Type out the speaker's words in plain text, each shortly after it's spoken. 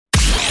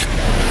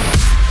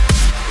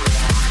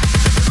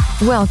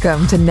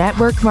Welcome to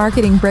Network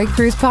Marketing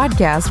Breakthroughs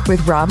Podcast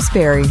with Rob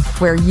Sperry,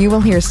 where you will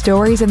hear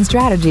stories and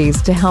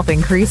strategies to help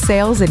increase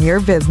sales in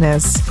your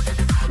business.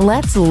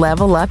 Let's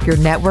level up your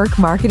network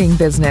marketing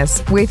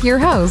business with your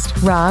host,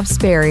 Rob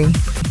Sperry.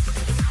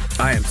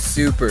 I am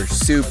super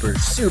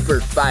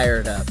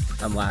fired up.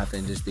 I'm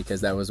laughing just because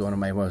that was one of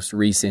my most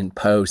recent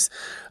posts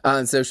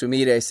on social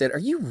media. I said, are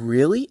you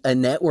really a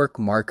network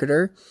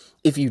marketer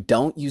if you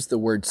don't use the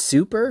word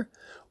super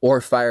or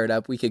fired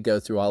up? We could go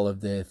through all of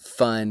the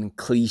fun,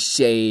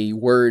 cliche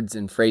words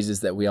and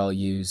phrases that we all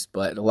use,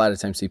 but a lot of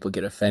times people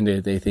get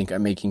offended. They think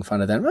I'm making fun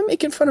of them. I'm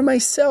making fun of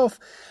myself.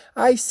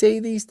 I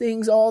say these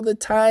things all the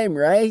time,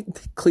 right?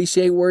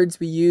 Cliche words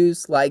we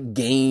use like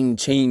game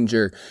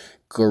changer,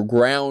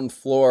 ground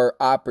floor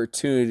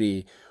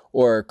opportunity,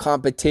 or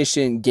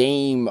competition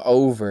game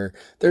over.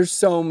 There's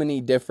so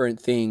many different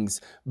things.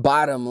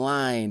 Bottom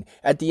line,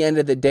 at the end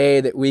of the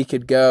day, that we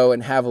could go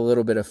and have a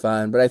little bit of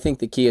fun. But I think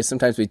the key is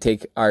sometimes we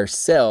take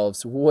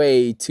ourselves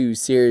way too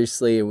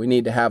seriously and we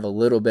need to have a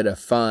little bit of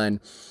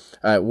fun.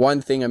 One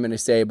thing I'm going to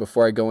say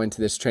before I go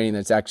into this training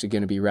that's actually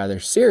going to be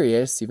rather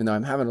serious, even though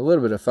I'm having a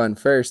little bit of fun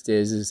first,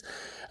 is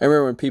I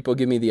remember when people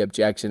give me the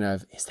objection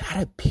of, is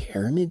that a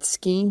pyramid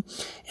scheme?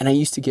 And I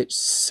used to get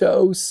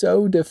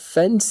so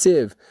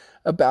defensive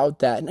about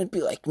that. And I'd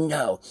be like,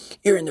 no,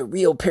 you're in the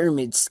real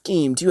pyramid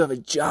scheme. Do you have a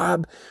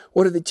job?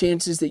 What are the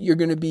chances that you're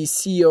going to be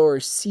CEO or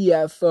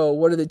CFO?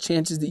 What are the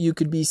chances that you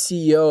could be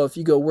CEO if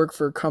you go work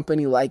for a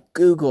company like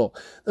Google?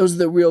 Those are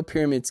the real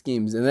pyramid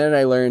schemes. And then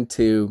I learned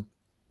to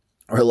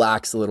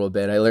relax a little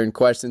bit. I learned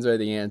questions are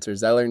the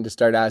answers. I learned to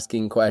start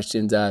asking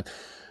questions of,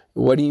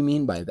 what do you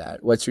mean by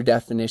that? What's your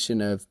definition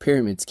of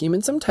pyramid scheme?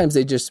 And sometimes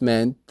they just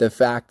meant the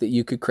fact that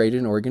you could create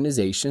an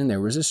organization, there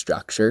was a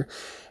structure,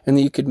 and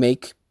that you could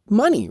make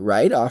money,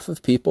 right, off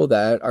of people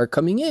that are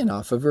coming in,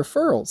 off of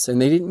referrals.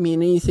 And they didn't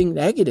mean anything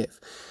negative.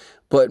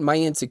 But my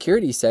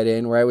insecurity set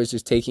in where I was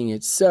just taking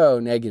it so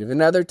negative.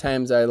 And other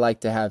times I like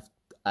to have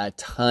a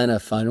ton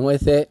of fun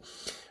with it,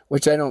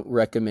 which I don't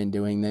recommend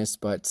doing this,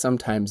 but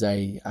sometimes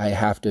I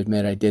have to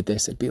admit I did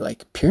this. It'd be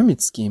like,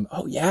 pyramid scheme.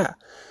 Oh yeah,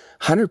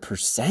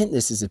 100%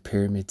 this is a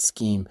pyramid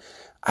scheme.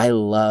 I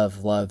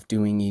love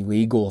doing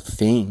illegal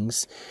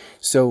things.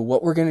 So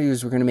what we're going to do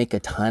is we're going to make a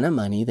ton of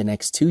money the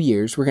next 2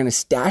 years. We're going to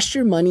stash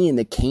your money in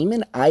the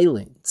Cayman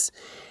Islands.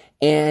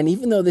 And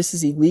even though this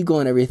is illegal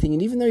and everything,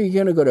 and even though you're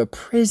going to go to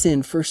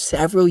prison for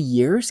several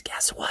years,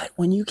 guess what?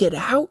 When you get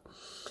out,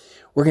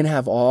 we're going to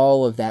have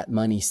all of that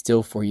money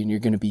still for you, and you're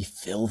going to be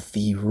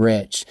filthy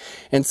rich.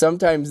 And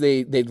sometimes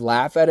they'd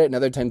laugh at it, and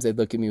other times they'd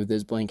look at me with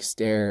this blank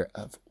stare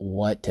of,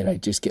 what did I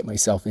just get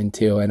myself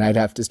into? And I'd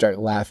have to start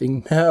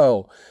laughing.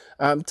 No,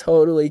 I'm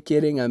totally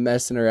kidding. I'm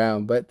messing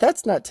around. But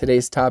that's not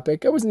today's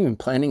topic. I wasn't even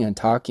planning on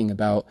talking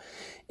about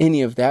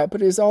any of that.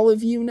 But as all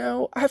of you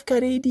know, I've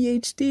got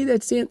ADHD.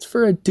 That stands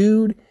for a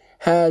dude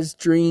has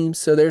dreams.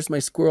 So there's my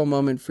squirrel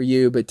moment for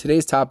you. But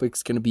today's topic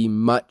is going to be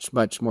much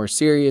more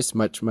serious,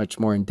 much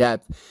more in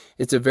depth.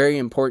 It's a very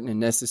important and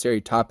necessary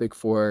topic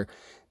for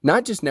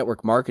not just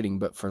network marketing,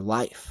 but for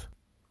life.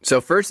 So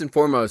first and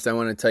foremost, I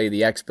want to tell you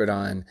the expert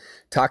on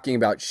talking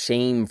about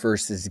shame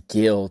versus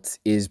guilt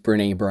is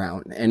Brené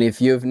Brown. And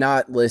if you have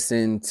not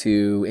listened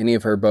to any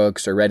of her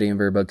books or read any of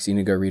her books, you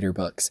need to go read her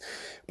books.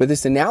 But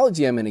this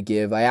analogy I'm going to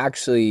give, I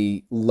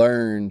actually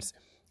learned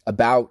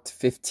about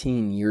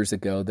 15 years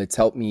ago that's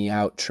helped me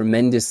out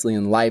tremendously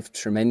in life,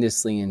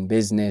 tremendously in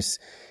business.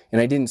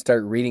 And I didn't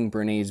start reading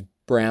Brené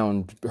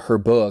Brown, her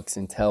books,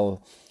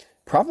 until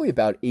probably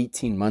about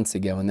 18 months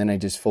ago. And then I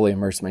just fully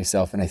immersed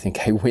myself. And I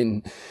think I went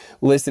and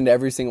listened to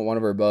every single one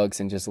of her books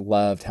and just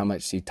loved how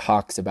much she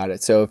talks about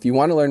it. So if you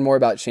want to learn more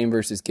about shame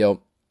versus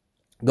guilt,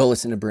 go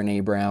listen to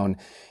Brené Brown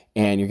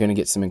and you're going to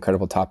get some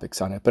incredible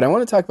topics on it. But I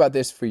want to talk about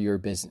this for your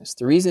business.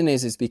 The reason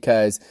is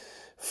because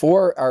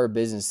for our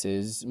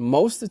businesses,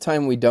 most of the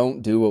time we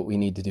don't do what we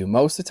need to do.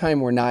 Most of the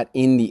time we're not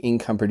in the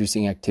income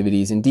producing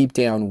activities, and deep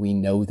down we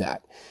know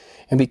that.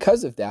 And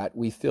because of that,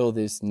 we feel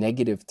this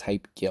negative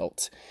type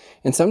guilt.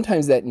 And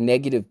sometimes that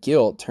negative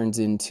guilt turns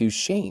into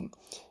shame.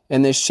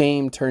 And this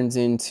shame turns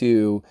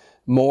into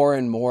more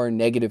and more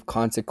negative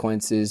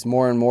consequences,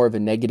 more and more of a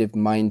negative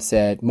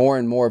mindset, more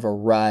and more of a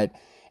rut,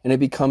 and it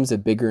becomes a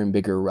bigger and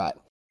bigger rut.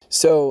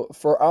 So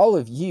for all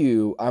of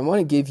you, I want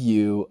to give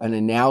you an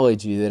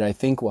analogy that I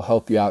think will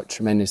help you out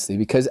tremendously,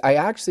 because I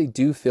actually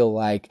do feel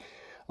like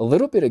a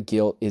little bit of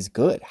guilt is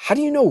good. How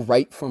do you know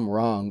right from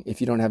wrong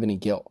if you don't have any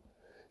guilt?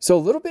 So a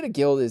little bit of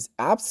guilt is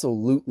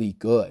absolutely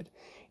good.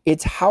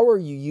 It's how are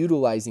you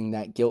utilizing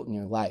that guilt in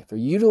your life? Are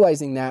you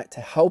utilizing that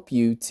to help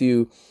you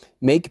to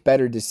make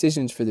better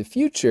decisions for the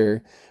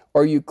future?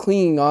 Or are you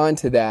clinging on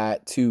to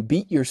that to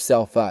beat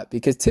yourself up?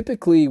 Because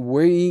typically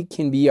we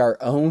can be our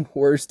own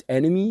worst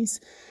enemies,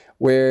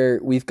 where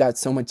we've got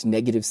so much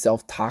negative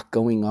self-talk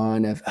going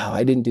on of, oh,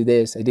 I didn't do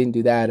this, I didn't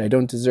do that, I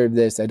don't deserve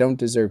this, I don't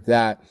deserve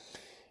that.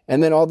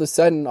 And then all of a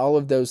sudden, all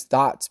of those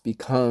thoughts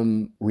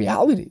become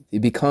reality. They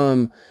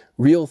become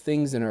real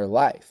things in our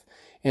life.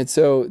 And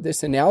so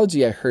this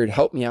analogy I heard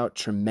helped me out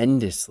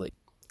tremendously.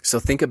 So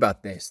think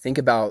about this. Think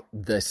about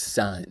the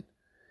sun.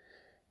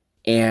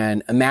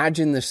 And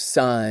imagine the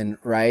sun,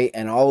 right?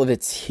 And all of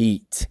its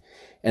heat.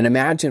 And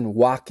imagine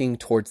walking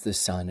towards the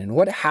sun. And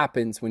what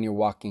happens when you're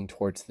walking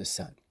towards the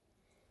sun?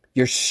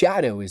 Your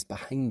shadow is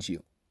behind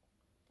you.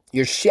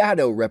 Your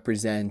shadow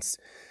represents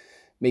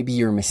maybe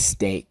your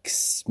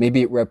mistakes.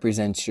 Maybe it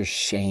represents your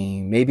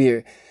shame.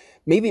 Maybe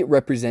it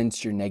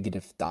represents your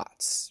negative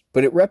thoughts.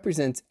 But it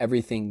represents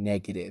everything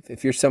negative.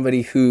 If you're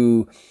somebody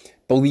who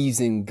believes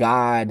in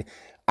God,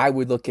 I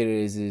would look at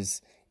it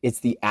as it's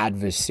the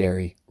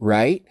adversary,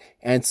 right?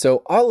 And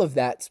so all of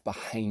that's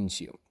behind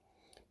you.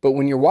 But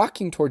when you're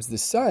walking towards the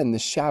sun, the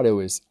shadow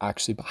is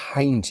actually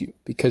behind you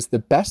because the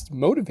best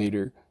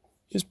motivator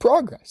is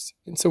progress.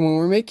 And so when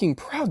we're making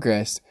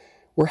progress,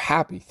 we're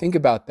happy. Think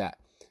about that.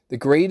 The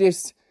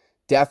greatest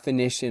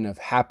definition of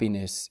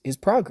happiness is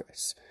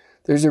progress.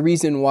 There's a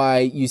reason why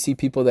you see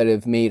people that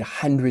have made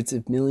hundreds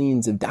of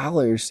millions of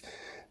dollars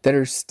that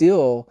are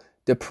still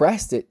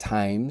depressed at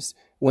times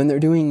when they're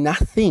doing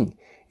nothing.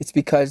 It's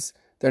because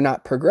they're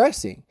not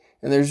progressing.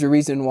 And there's a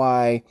reason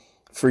why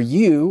for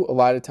you, a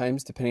lot of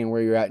times, depending on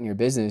where you're at in your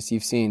business,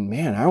 you've seen,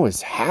 man, I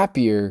was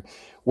happier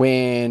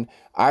when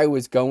I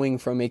was going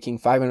from making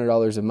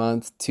 $500 a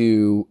month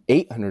to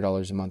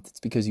 $800 a month. It's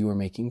because you were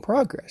making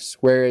progress.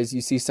 Whereas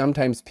you see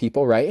sometimes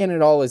people, right, and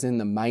it all is in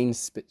the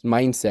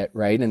mindset,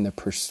 right, and the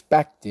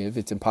perspective.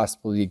 It's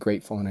impossible to be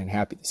grateful and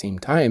unhappy at the same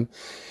time.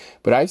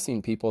 But I've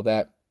seen people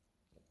that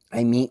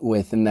I meet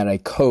with and that I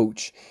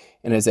coach,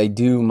 and as I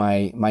do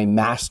my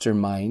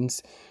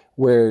masterminds,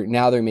 where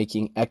now they're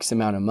making X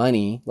amount of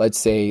money,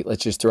 let's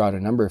just throw out a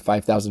number,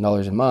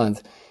 $5,000 a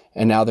month,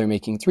 and now they're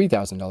making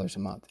 $3,000 a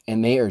month,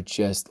 and they are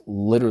just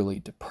literally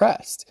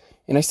depressed.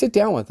 And I sit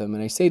down with them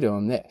and I say to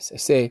them this, I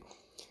say,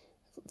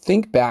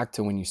 think back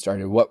to when you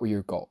started, what were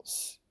your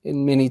goals?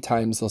 And many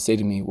times they'll say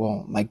to me,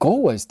 well, my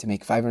goal was to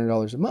make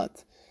 $500 a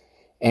month.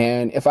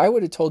 And if I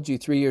would have told you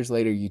 3 years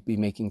later, you'd be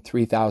making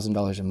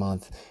 $3,000 a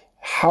month,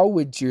 how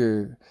would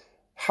your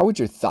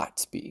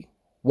thoughts be?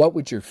 What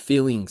would your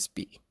feelings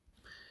be?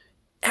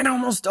 And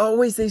almost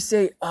always they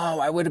say, oh,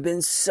 I would have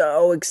been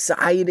so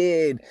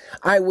excited.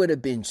 I would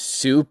have been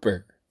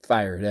super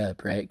fired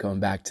up, right? Going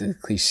back to the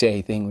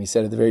cliche thing we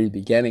said at the very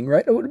beginning,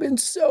 right? I would have been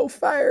so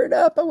fired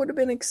up. I would have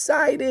been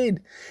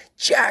excited,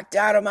 jacked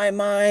out of my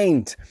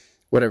mind.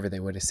 Whatever they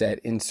would have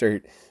said,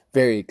 insert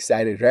very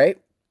excited, right?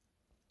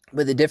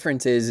 But the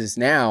difference is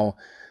now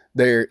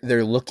they're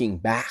looking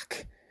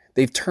back.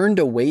 They've turned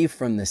away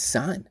from the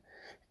sun.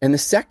 And the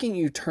second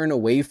you turn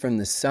away from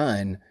the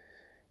sun,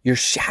 your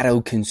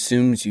shadow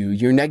consumes you.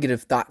 Your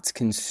negative thoughts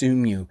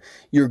consume you.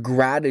 Your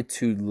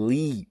gratitude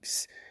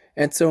leaves.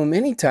 And so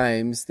many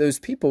times those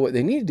people, what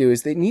they need to do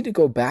is they need to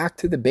go back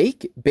to the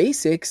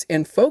basics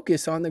and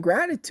focus on the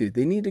gratitude.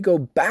 They need to go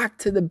back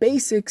to the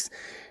basics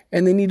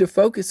and they need to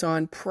focus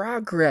on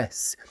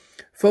progress.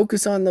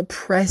 Focus on the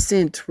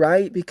present,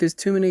 right? Because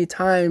too many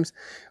times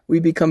we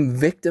become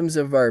victims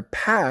of our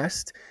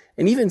past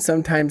and even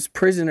sometimes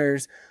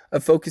prisoners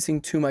of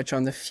focusing too much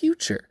on the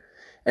future.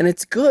 And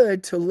it's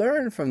good to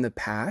learn from the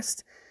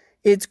past.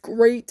 It's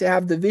great to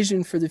have the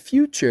vision for the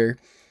future,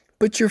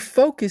 but your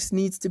focus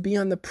needs to be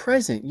on the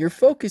present. Your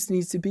focus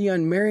needs to be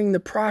on marrying the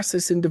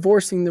process and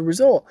divorcing the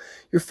result.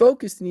 Your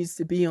focus needs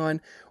to be on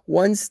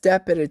one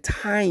step at a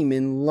time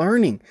in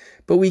learning.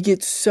 But we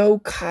get so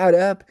caught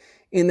up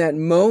in that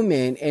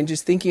moment and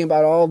just thinking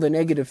about all the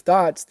negative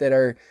thoughts that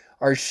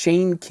our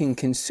shame can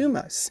consume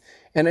us.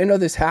 And I know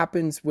this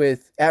happens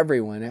with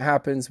everyone. It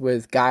happens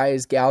with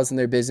guys, gals in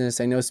their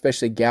business. I know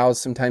especially gals,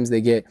 sometimes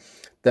they get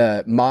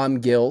the mom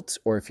guilt,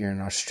 or if you're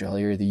in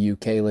Australia or the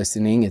UK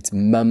listening, it's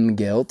mum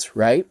guilt,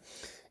 right?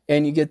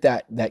 And you get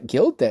that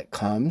guilt that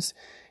comes,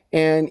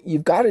 and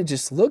you've got to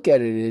just look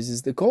at it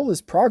as the goal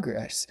is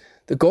progress.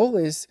 The goal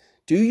is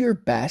do your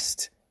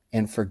best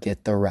and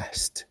forget the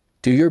rest.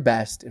 Do your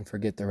best and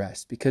forget the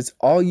rest, because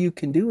all you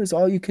can do is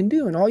all you can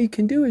do, and all you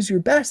can do is your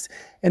best.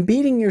 And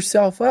beating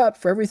yourself up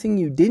for everything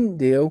you didn't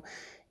do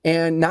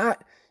and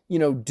not,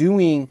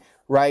 doing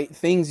right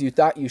things you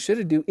thought you should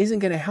have do isn't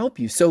going to help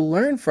you. So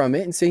learn from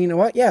it and say, you know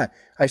what? Yeah,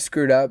 I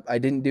screwed up. I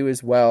didn't do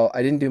as well.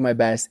 I didn't do my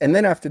best. And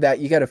then after that,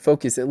 you got to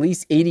focus at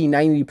least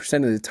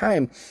 80-90% of the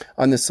time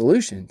on the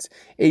solutions,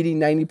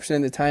 80-90%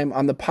 of the time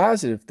on the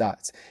positive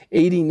thoughts,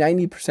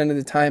 80-90% of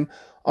the time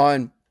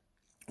on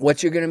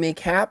what you're going to make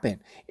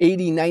happen,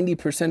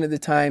 80-90% of the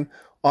time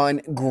on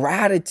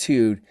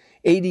gratitude,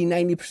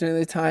 80-90% of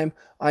the time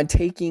on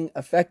taking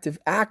effective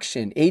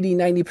action,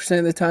 80-90%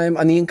 of the time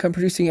on the income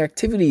producing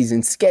activities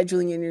and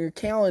scheduling in your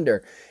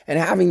calendar and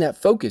having that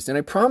focus. And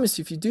I promise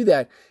you, if you do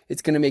that,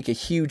 it's going to make a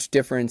huge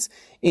difference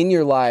in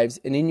your lives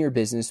and in your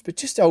business. But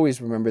just always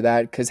remember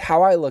that, because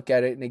how I look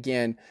at it, and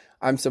again,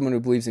 I'm someone who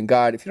believes in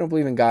God. If you don't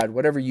believe in God,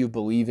 whatever you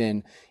believe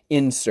in,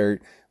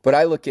 insert. But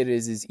I look at it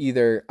as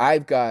either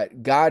I've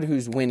got God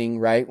who's winning,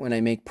 right, when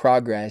I make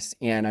progress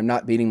and I'm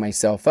not beating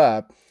myself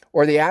up,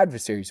 or the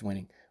adversary's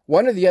winning.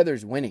 One or the other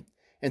is winning.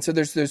 And so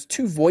there's those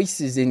two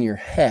voices in your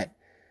head.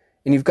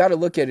 And you've got to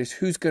look at it as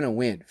who's going to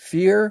win,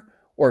 fear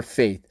or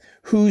faith.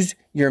 Who's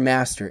your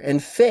master?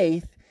 And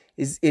faith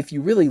is, if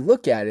you really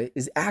look at it,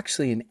 is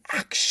actually an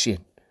action.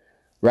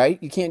 right?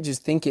 You can't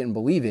just think it and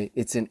believe it.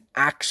 It's an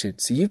action.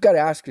 So you've got to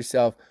ask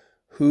yourself,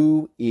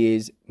 who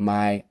is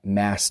my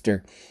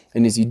master?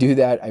 And as you do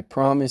that, I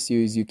promise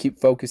you, as you keep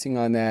focusing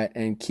on that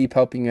and keep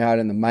helping you out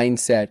in the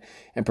mindset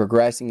and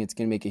progressing, it's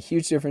going to make a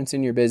huge difference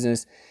in your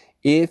business.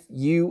 If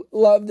you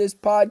love this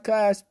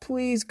podcast,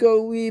 please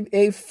go leave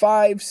a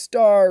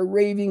 5-star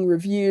raving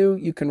review.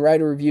 You can write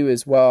a review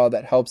as well.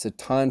 That helps a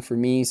ton for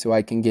me so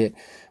I can get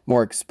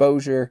more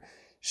exposure.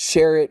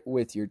 Share it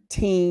with your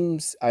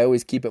teams. I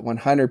always keep it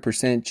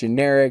 100%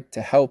 generic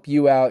to help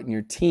you out and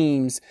your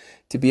teams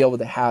to be able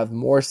to have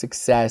more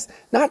success,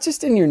 not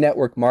just in your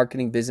network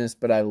marketing business,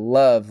 but I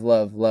love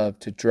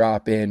to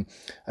drop in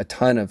a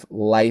ton of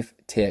life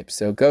tips.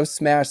 So go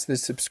smash the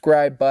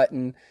subscribe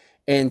button.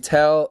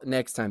 Until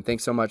next time,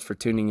 thanks so much for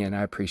tuning in.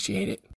 I appreciate it.